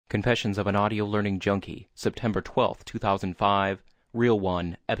Confessions of an Audio Learning Junkie, September 12, 2005, Reel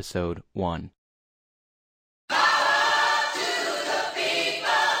 1, Episode 1.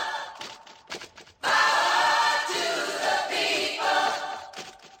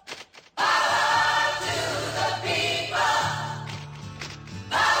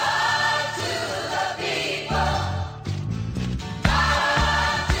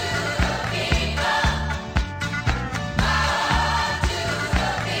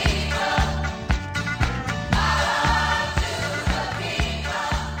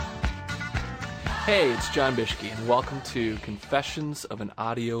 Hey, it's John Bishke, and welcome to Confessions of an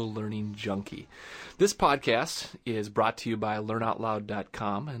Audio Learning Junkie. This podcast is brought to you by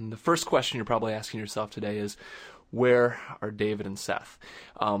LearnOutLoud.com, and the first question you're probably asking yourself today is, where are David and Seth?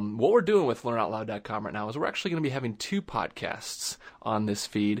 What we're doing with LearnOutLoud.com right now is we're actually going to be having two podcasts on this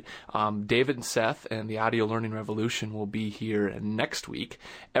feed. David and Seth and the Audio Learning Revolution will be here next week.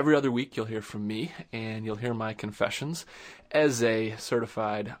 Every other week you'll hear from me, and you'll hear my confessions as a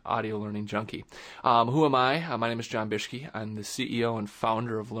certified audio learning junkie. Who am I? My name is John Bishke. I'm the CEO and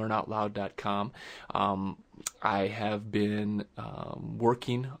founder of LearnOutLoud.com. I have been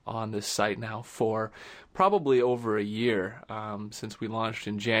working on this site now for probably over a year. Since we launched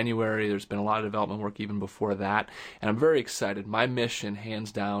in January, there's been a lot of development work even before that, and I'm very excited. My mission,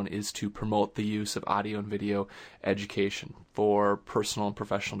 hands down, is to promote the use of audio and video education for personal and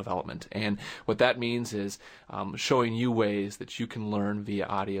professional development. And what that means is showing you ways that you can learn via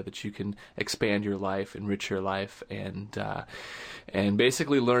audio, that you can expand your life, enrich your life, and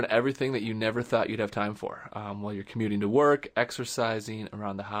basically learn everything that you never thought you'd have time for while you're commuting to work, exercising,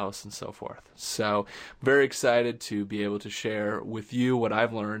 around the house, and so forth. So very excited to be able to share with you what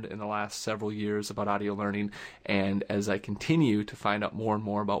I've learned in the last several years about audio learning, and as I continue to find out more and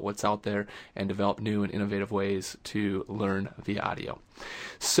more about what's out there and develop new and innovative ways to learn via audio.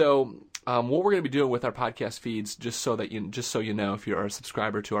 So what we're going to be doing with our podcast feeds, just so you know, if you're a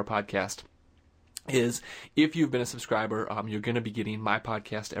subscriber to our podcast, is if you've been a subscriber, you're going to be getting my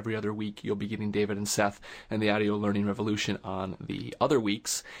podcast every other week. You'll be getting David and Seth and the Audio Learning Revolution on the other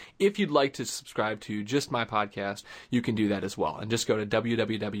weeks. If you'd like to subscribe to just my podcast, you can do that as well. And just go to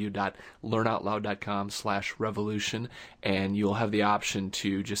www.learnoutloud.com/revolution, and you'll have the option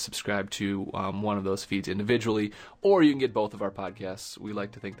to just subscribe to one of those feeds individually, or you can get both of our podcasts. We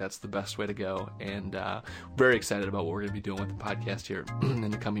like to think that's the best way to go, and very excited about what we're going to be doing with the podcast here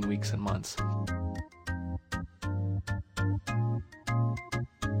in the coming weeks and months.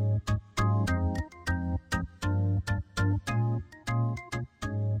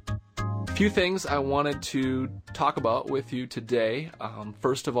 Few things I wanted to talk about with you today.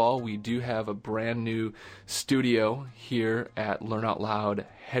 First of all, we do have a brand new studio here at Learn Out Loud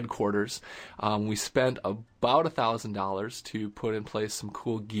headquarters. We spent about $1,000 to put in place some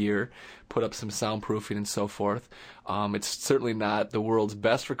cool gear, put up some soundproofing and so forth. It's certainly not the world's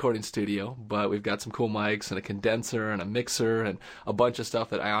best recording studio, but we've got some cool mics and a condenser and a mixer and a bunch of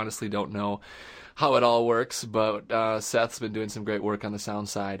stuff that I honestly don't know how it all works, but Seth's been doing some great work on the sound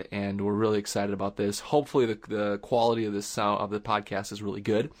side, and we're really excited about this. Hopefully the quality of the sound of the podcast is really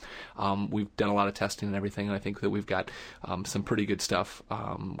good. We've done a lot of testing and everything, and I think that we've got some pretty good stuff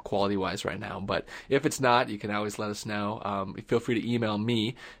quality-wise right now. But if it's not, you can always let us know. Feel free to email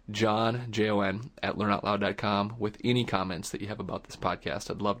me, John, Jon, at learnoutloud.com with any comments that you have about this podcast.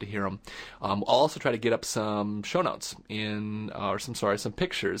 I'd love to hear them. I'll also try to get up some show notes some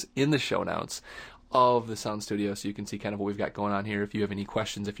pictures in the show notes of the sound studio, so you can see kind of what we've got going on here. If you have any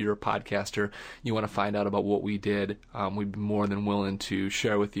questions, if you're a podcaster, you want to find out about what we did, we'd be more than willing to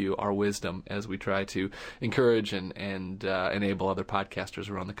share with you our wisdom as we try to encourage and enable other podcasters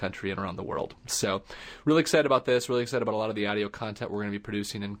around the country and around the world. So really excited about this, really excited about a lot of the audio content we're going to be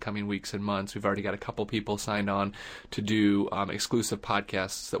producing in coming weeks and months. We've already got a couple people signed on to do exclusive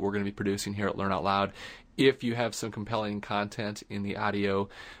podcasts that we're going to be producing here at Learn Out Loud. If you have some compelling content in the audio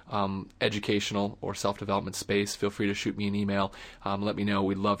educational or self-development space, feel free to shoot me an email. Let me know.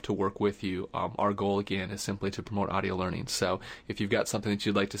 We'd love to work with you. Our goal, again, is simply to promote audio learning. So if you've got something that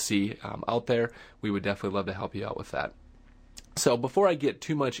you'd like to see out there, we would definitely love to help you out with that. So before I get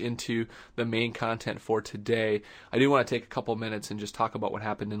too much into the main content for today, I do want to take a couple minutes and just talk about what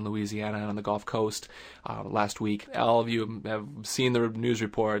happened in Louisiana and on the Gulf Coast last week. All of you have seen the news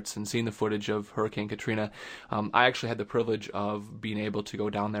reports and seen the footage of Hurricane Katrina. I actually had the privilege of being able to go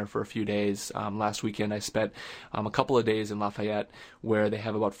down there for a few days. Last weekend I spent a couple of days in Lafayette, where they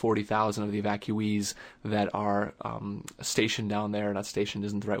have about 40,000 of the evacuees that are stationed down there. Not stationed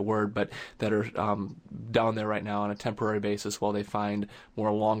isn't the right word, but that are down there right now on a temporary basis while they find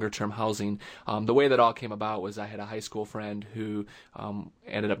more longer-term housing. The way that all came about was I had a high school friend who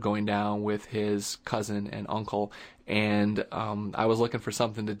ended up going down with his cousin and uncle, and I was looking for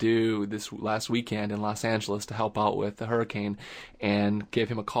something to do this last weekend in Los Angeles to help out with the hurricane, and gave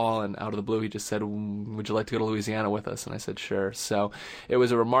him a call, and out of the blue he just said, "Would you like to go to Louisiana with us?" And I said, "Sure." So it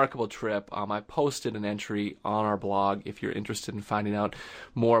was a remarkable trip. I posted an entry on our blog if you're interested in finding out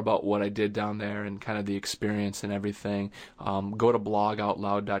more about what I did down there and kind of the experience and everything. Go to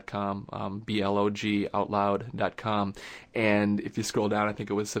blogoutloud.com, B-L-O-G outloud.com, and if you scroll down, I think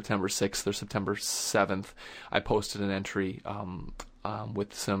it was September 6th or September 7th, I posted an entry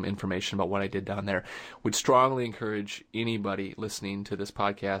with some information about what I did down there. Would strongly encourage anybody listening to this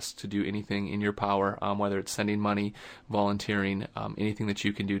podcast to do anything in your power, whether it's sending money, volunteering, anything that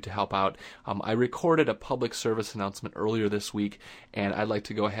you can do to help out. I recorded a public service announcement earlier this week, and I'd like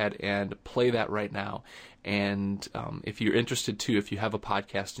to go ahead and play that right now. And if you're interested too, if you have a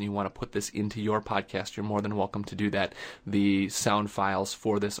podcast and you want to put this into your podcast, you're more than welcome to do that. The sound files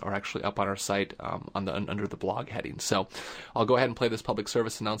for this are actually up on our site under the blog heading. So I'll go ahead and play this public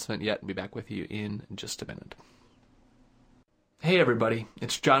service announcement and be back with you in just a minute. Hey everybody,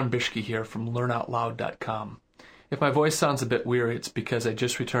 it's John Bishke here from LearnOutLoud.com. If my voice sounds a bit weary, it's because I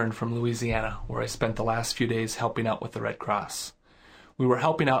just returned from Louisiana, where I spent the last few days helping out with the Red Cross. We were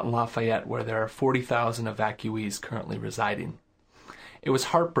helping out in Lafayette, where there are 40,000 evacuees currently residing. It was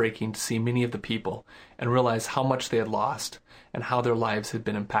heartbreaking to see many of the people and realize how much they had lost and how their lives had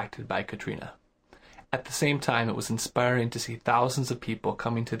been impacted by Katrina. At the same time, it was inspiring to see thousands of people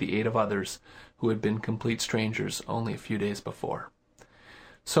coming to the aid of others who had been complete strangers only a few days before.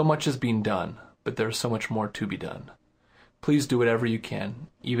 So much is being done, but there is so much more to be done. Please do whatever you can,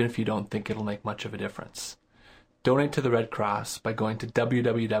 even if you don't think it'll make much of a difference. Donate to the Red Cross by going to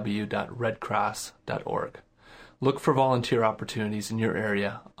www.redcross.org. Look for volunteer opportunities in your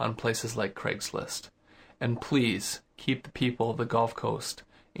area on places like Craigslist. And please keep the people of the Gulf Coast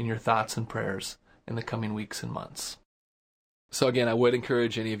in your thoughts and prayers in the coming weeks and months. So again, I would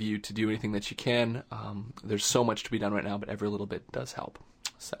encourage any of you to do anything that you can. There's so much to be done right now, but every little bit does help.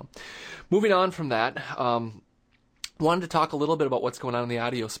 So moving on from that, wanted to talk a little bit about what's going on in the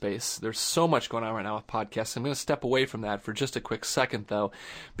audio space. There's so much going on right now with podcasts. I'm going to step away from that for just a quick second, though,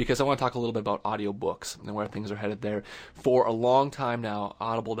 because I want to talk a little bit about audiobooks and where things are headed there. For a long time now,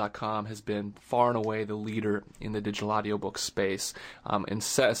 Audible.com has been far and away the leader in the digital audiobook space.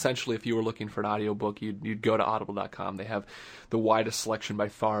 Essentially, if you were looking for an audiobook, you'd go to Audible.com. They have the widest selection by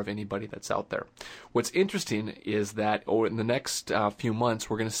far of anybody that's out there. What's interesting is that in the next few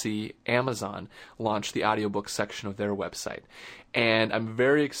months, we're going to see Amazon launch the audiobook section of their website. And I'm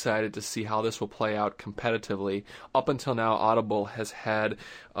very excited to see how this will play out competitively. Up until now, Audible has had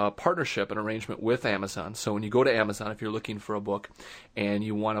a partnership, an arrangement with Amazon. So when you go to Amazon, if you're looking for a book and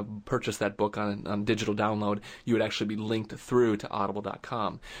you want to purchase that book on digital download, you would actually be linked through to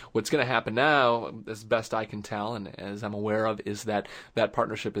Audible.com. What's going to happen now, as best I can tell and as I'm aware of, is that that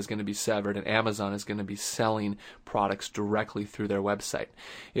partnership is going to be severed and Amazon is going to be selling products directly through their website.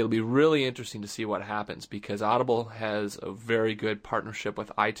 It'll be really interesting to see what happens because Audible has a very good partnership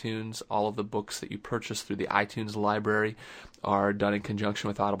with iTunes. All of the books that you purchase through the iTunes library are done in conjunction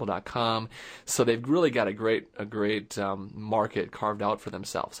with Audible.com. So they've really got a great market carved out for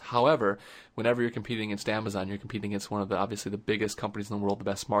themselves. However, whenever you're competing against Amazon, you're competing against one of obviously the biggest companies in the world, the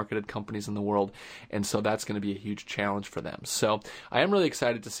best marketed companies in the world, and so that's going to be a huge challenge for them. So I am really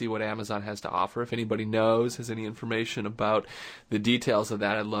excited to see what Amazon has to offer. If anybody has any information about the details of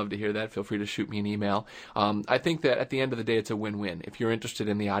that, I'd love to hear that. Feel free to shoot me an email. I think that at the end of the day, it's a win-win. If you're interested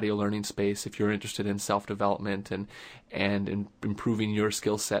in the audio learning space, if you're interested in self-development and in improving your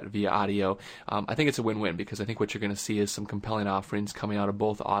skill set via audio, I think it's a win-win because I think what you're going to see is some compelling offerings coming out of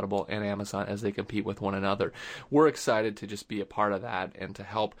both Audible and Amazon as they compete with one another. We're excited to just be a part of that and to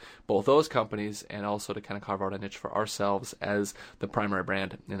help both those companies and also to kind of carve out a niche for ourselves as the primary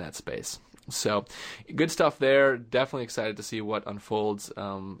brand in that space. So good stuff there. Definitely excited to see what unfolds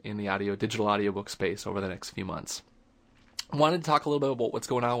in the digital audiobook space over the next few months. Wanted to talk a little bit about what's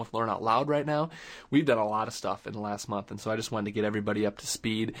going on with Learn Out Loud right now. We've done a lot of stuff in the last month, and so I just wanted to get everybody up to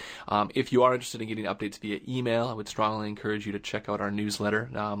speed. If you are interested in getting updates via email, I would strongly encourage you to check out our newsletter,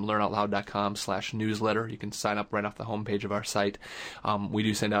 learnoutloud.com/newsletter. You can sign up right off the homepage of our site. We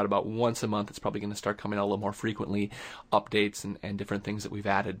do send out about once a month. It's probably going to start coming out a little more frequently, updates and different things that we've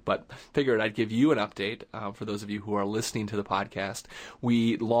added. But figured I'd give you an update for those of you who are listening to the podcast.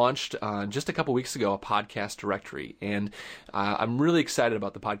 We launched just a couple weeks ago a podcast directory, and I'm really excited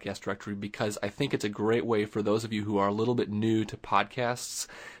about the podcast directory because I think it's a great way for those of you who are a little bit new to podcasts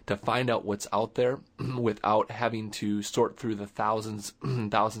to find out what's out there without having to sort through the thousands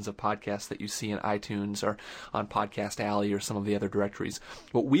of podcasts that you see in iTunes or on Podcast Alley or some of the other directories.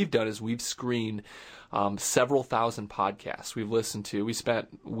 What we've done is we've screened several thousand podcasts we spent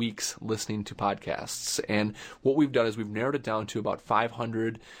weeks listening to podcasts. And what we've done is we've narrowed it down to about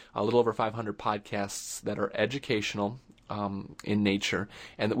a little over 500 podcasts that are educational in nature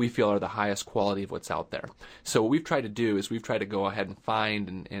and that we feel are the highest quality of what's out there. So what we've tried to do is we've tried to go ahead and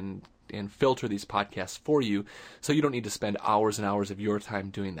find and filter these podcasts for you so you don't need to spend hours and hours of your time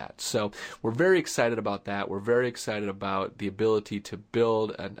doing that. So we're very excited about that. We're very excited about the ability to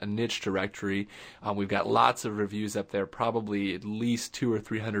build a niche directory. We've got lots of reviews up there, probably at least 200 or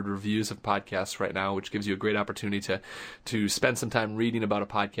 300 reviews of podcasts right now, which gives you a great opportunity to spend some time reading about a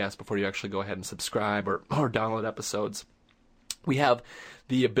podcast before you actually go ahead and subscribe or download episodes. We have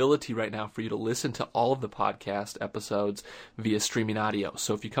the ability right now for you to listen to all of the podcast episodes via streaming audio.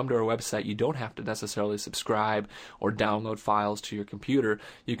 So if you come to our website, you don't have to necessarily subscribe or download files to your computer.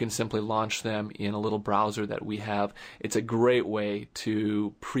 You can simply launch them in a little browser that we have. It's a great way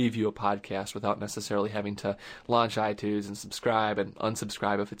to preview a podcast without necessarily having to launch iTunes and subscribe and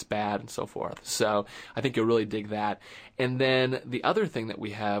unsubscribe if it's bad and so forth. So I think you'll really dig that. And then the other thing that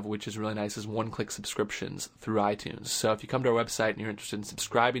we have, which is really nice, is one-click subscriptions through iTunes. So if you come to our website and you're interested in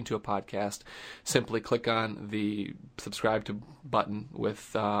subscribing to a podcast, simply click on the subscribe to button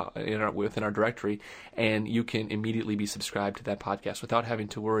within our directory, and you can immediately be subscribed to that podcast without having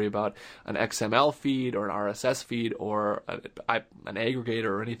to worry about an XML feed or an RSS feed or an aggregator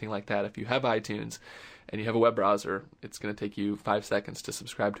or anything like that. If you have iTunes and you have a web browser, it's going to take you 5 seconds to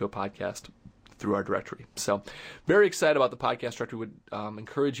subscribe to a podcast through our directory. So very excited about the podcast directory. Would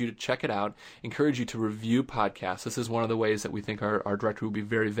encourage you to check it out, encourage you to review podcasts. This is one of the ways that we think our directory will be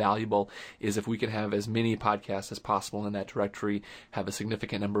very valuable, is if we can have as many podcasts as possible in that directory, have a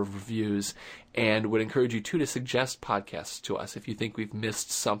significant number of reviews, and would encourage you too to suggest podcasts to us. If you think we've missed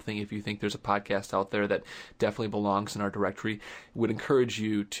something, if you think there's a podcast out there that definitely belongs in our directory, would encourage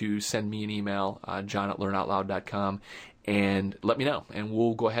you to send me an email, john@learnoutloud.com, and let me know, and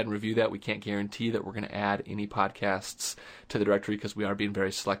we'll go ahead and review that. We can't guarantee that we're going to add any podcasts to the directory because we are being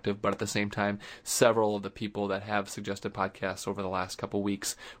very selective, but at the same time, several of the people that have suggested podcasts over the last couple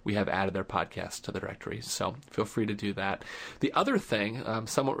weeks, we have added their podcasts to the directory, so feel free to do that. The other thing,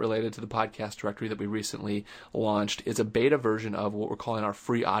 somewhat related to the podcast directory that we recently launched, is a beta version of what we're calling our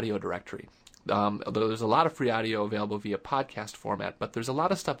free audio directory. There's a lot of free audio available via podcast format, but there's a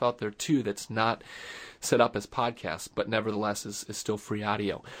lot of stuff out there too that's not set up as podcasts, but nevertheless is still free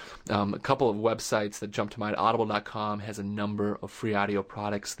audio. A couple of websites that jump to mind, audible.com has a number of free audio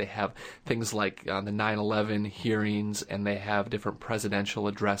products. They have things like the 9/11 hearings, and they have different presidential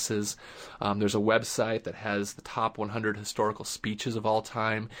addresses. There's a website that has the top 100 historical speeches of all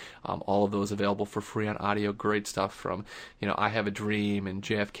time. All of those available for free on audio. Great stuff from, I Have a Dream and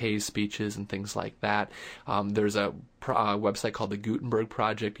JFK's speeches and things like that. There's a website called the Gutenberg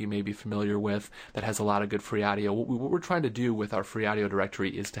Project you may be familiar with that has a lot of good free audio. What we're trying to do with our free audio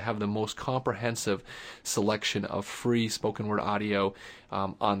directory is to have the most comprehensive selection of free spoken word audio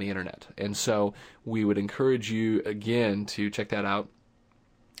on the internet. And so we would encourage you, again, to check that out.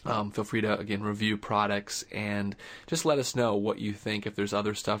 Feel free to, again, review products and just let us know what you think, if there's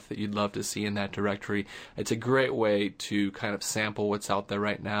other stuff that you'd love to see in that directory. It's a great way to kind of sample what's out there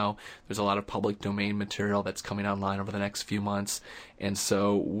right now. There's a lot of public domain material that's coming online over the next few months, and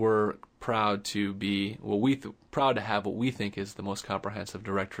so we're proud to be, proud to have what we think is the most comprehensive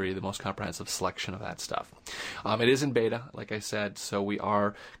directory, the most comprehensive selection of that stuff. It is in beta, like I said, so we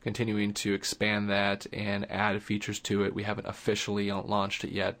are continuing to expand that and add features to it. We haven't officially launched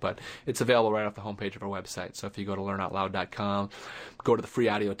it yet, but it's available right off the homepage of our website. So if you go to learnoutloud.com, go to the free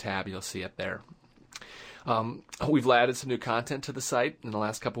audio tab, you'll see it there. We've added some new content to the site in the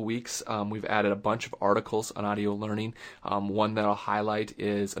last couple weeks. We've added a bunch of articles on audio learning. One that I'll highlight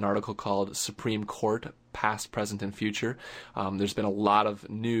is an article called Supreme Court, Past, Present, and Future. There's been a lot of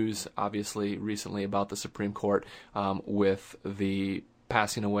news, obviously, recently about the Supreme Court with the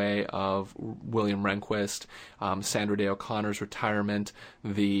passing away of William Rehnquist, Sandra Day O'Connor's retirement,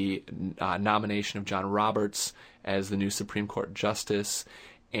 the nomination of John Roberts as the new Supreme Court Justice,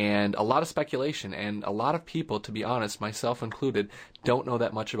 and a lot of speculation, and a lot of people, to be honest, myself included, don't know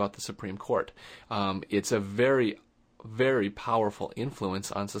that much about the Supreme Court. It's a very, very powerful influence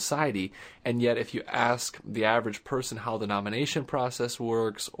on society, and yet if you ask the average person how the nomination process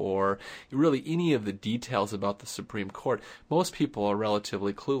works, or really any of the details about the Supreme Court, most people are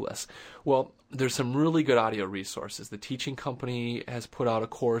relatively clueless. Well, there's some really good audio resources. The Teaching Company has put out a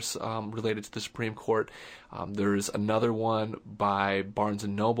course related to the Supreme Court. There's another one by Barnes &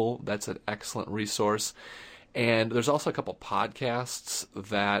 Noble that's an excellent resource. And there's also a couple podcasts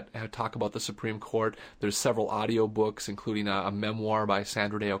that talk about the Supreme Court. There's several audio books, including a memoir by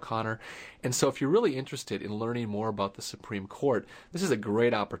Sandra Day O'Connor. And so if you're really interested in learning more about the Supreme Court, this is a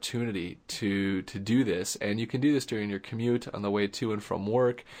great opportunity to do this. And you can do this during your commute on the way to and from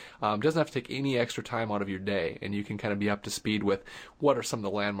work. It doesn't have to take any extra time out of your day. And you can kind of be up to speed with what are some of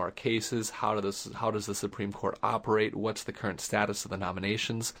the landmark cases, how does the Supreme Court operate, what's the current status of the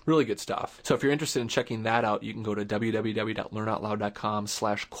nominations. Really good stuff. So if you're interested in checking that out, you can go to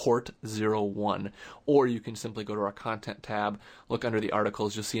www.learnoutloud.com/court01, or you can simply go to our content tab, look under the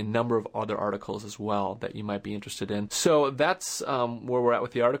articles. You'll see a number of other articles as well that you might be interested in. So that's where we're at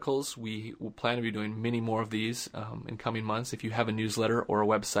with the articles. We will plan to be doing many more of these in coming months. If you have a newsletter or a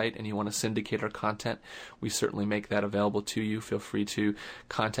website and you want to syndicate our content, we certainly make that available to you. Feel free to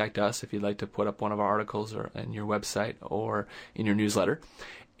contact us if you'd like to put up one of our articles or in your website or in your newsletter.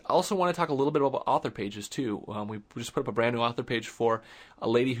 I also want to talk a little bit about author pages too. We just put up a brand new author page for a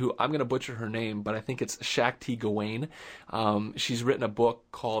lady who, I'm going to butcher her name, but I think it's Shakti Gawain. She's written a book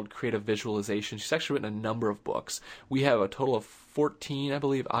called Creative Visualization. She's actually written a number of books. We have a total of 14, I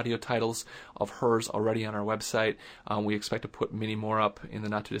believe, audio titles of hers already on our website. We expect to put many more up in the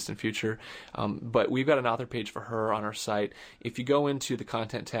not-too-distant future. But we've got an author page for her on our site. If you go into the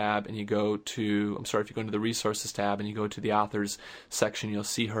content tab and you go to, if you go into the resources tab and you go to the authors section, you'll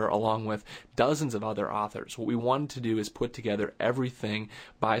see her along with dozens of other authors. What we wanted to do is put together everything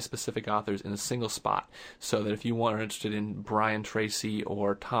by specific authors in a single spot, so that if you are interested in Brian Tracy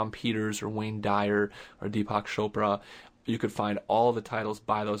or Tom Peters or Wayne Dyer or Deepak Chopra, you could find all the titles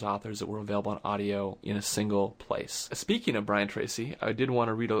by those authors that were available on audio in a single place. Speaking of Brian Tracy, I did want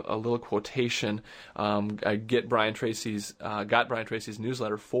to read a little quotation. I got Brian Tracy's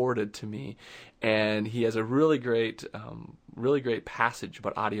newsletter forwarded to me, and he has a really great passage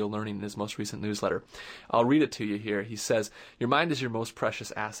about audio learning in his most recent newsletter. I'll read it to you here. He says, "Your mind is your most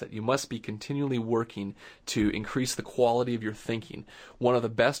precious asset. You must be continually working to increase the quality of your thinking. One of the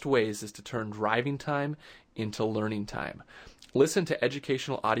best ways is to turn driving time into learning time. Listen to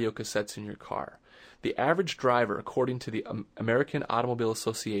educational audio cassettes in your car. The average driver, according to the American Automobile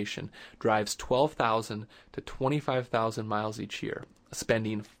Association, drives 12,000 to 25,000 miles each year,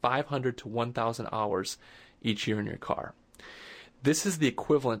 spending 500 to 1,000 hours each year in your car. This is the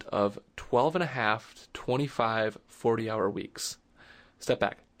equivalent of 12 and a half to 25 40-hour weeks. Step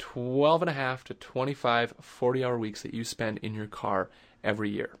back. 12 and a half to 25 40-hour weeks that you spend in your car every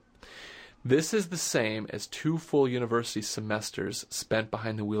year. This is the same as 2 full university semesters spent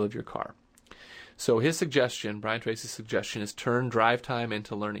behind the wheel of your car." So his suggestion, Brian Tracy's suggestion, is turn drive time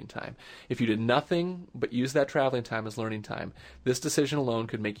into learning time. If you did nothing but use that traveling time as learning time, this decision alone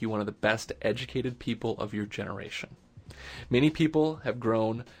could make you one of the best educated people of your generation. Many people have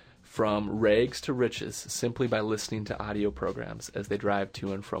grown from rags to riches simply by listening to audio programs as they drive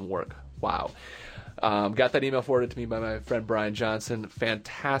to and from work. Wow. Got that email forwarded to me by my friend Brian Johnson.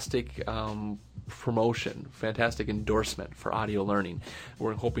 Fantastic promotion, fantastic endorsement for audio learning.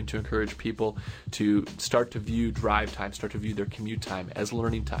 We're hoping to encourage people to start to view drive time, start to view their commute time as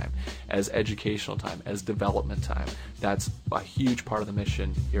learning time, as educational time, as development time. That's a huge part of the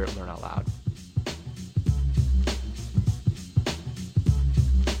mission here at Learn Out Loud.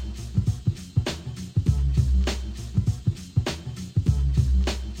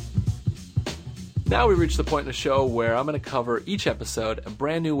 Now we reach the point in the show where I'm going to cover each episode a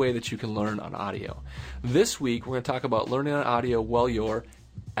brand new way that you can learn on audio. This week we're going to talk about learning on audio while you're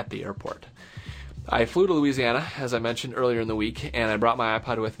at the airport. I flew to Louisiana, as I mentioned earlier in the week, and I brought my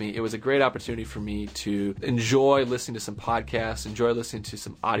iPod with me. It was a great opportunity for me to enjoy listening to some podcasts, enjoy listening to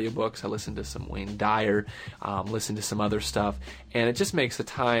some audiobooks. I listened to some Wayne Dyer, listened to some other stuff, and it just makes the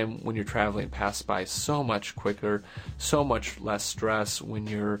time when you're traveling pass by so much quicker, so much less stress when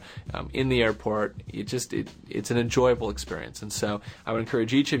you're in the airport. It's an enjoyable experience, and so I would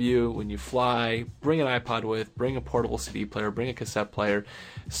encourage each of you, when you fly, bring an iPod with, bring a portable CD player, bring a cassette player,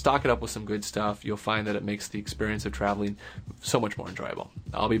 stock it up with some good stuff. You'll find that it makes the experience of traveling so much more enjoyable.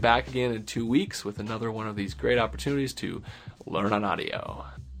 I'll be back again in 2 weeks with another one of these great opportunities to learn on audio.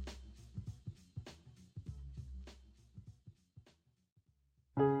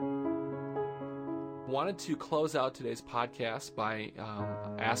 wanted to close out today's podcast by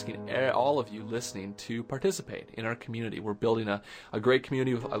asking all of you listening to participate in our community. We're building a great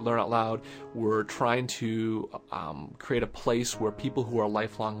community with Learn Out Loud. We're trying to create a place where people who are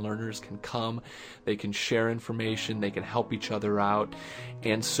lifelong learners can come. They can share information. They can help each other out.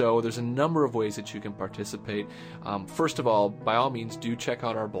 And so there's a number of ways that you can participate. First of all, by all means, do check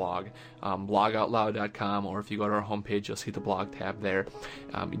out our blog, blogoutloud.com, or if you go to our homepage, you'll see the blog tab there.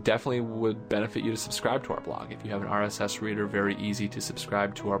 It definitely would benefit you to subscribe to our blog. If you have an RSS reader, very easy to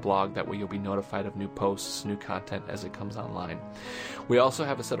subscribe to our blog. That way you'll be notified of new posts, new content as it comes online. We also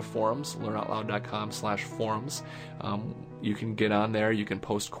have a set of forums, learnoutloud.com/forums. You can get on there, you can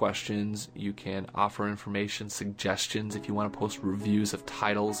post questions, you can offer information, suggestions. If you want to post reviews of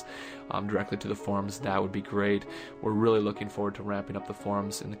titles directly to the forums, that would be great. We're really looking forward to ramping up the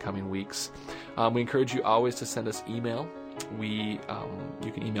forums in the coming weeks. We encourage you always to send us email. You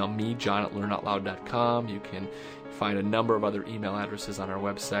can email me, john@learnoutloud.com. You can find a number of other email addresses on our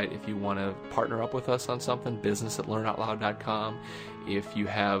website. If you want to partner up with us on something, business@learnoutloud.com. If you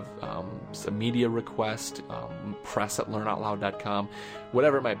have a media request, press@learnoutloud.com.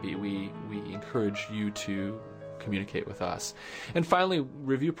 Whatever it might be, we encourage you to communicate with us. And finally,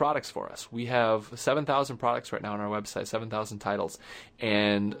 review products for us. We have 7,000 products right now on our website, 7,000 titles,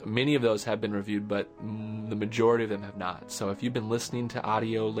 and many of those have been reviewed, but the majority of them have not. So if you've been listening to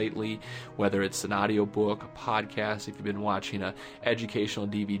audio lately, whether it's an audio book, a podcast, if you've been watching an educational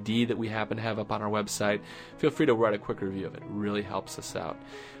DVD that we happen to have up on our website, feel free to write a quick review of it. It really helps us out.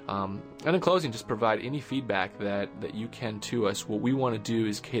 And in closing, just provide any feedback that you can to us. What we want to do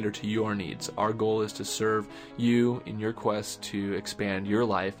is cater to your needs. Our goal is to serve you in your quest to expand your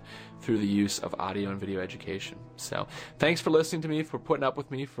life through the use of audio and video education. So thanks for listening to me, for putting up with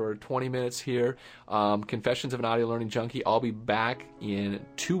me for 20 minutes here. Confessions of an Audio Learning Junkie. I'll be back in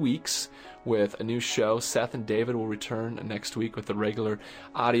 2 weeks with a new show. Seth and David will return next week with the regular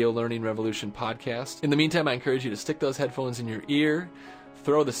Audio Learning Revolution podcast. In the meantime, I encourage you to stick those headphones in your ear,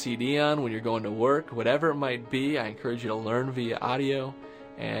 throw the CD on when you're going to work, whatever it might be. I encourage you to learn via audio,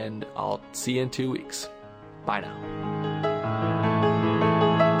 and I'll see you in 2 weeks. Bye now.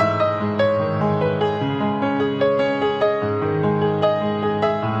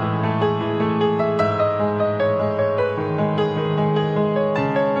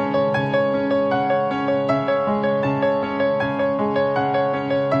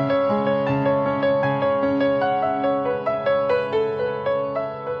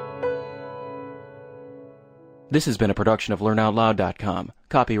 This has been a production of LearnOutLoud.com.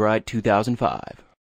 Copyright 2005.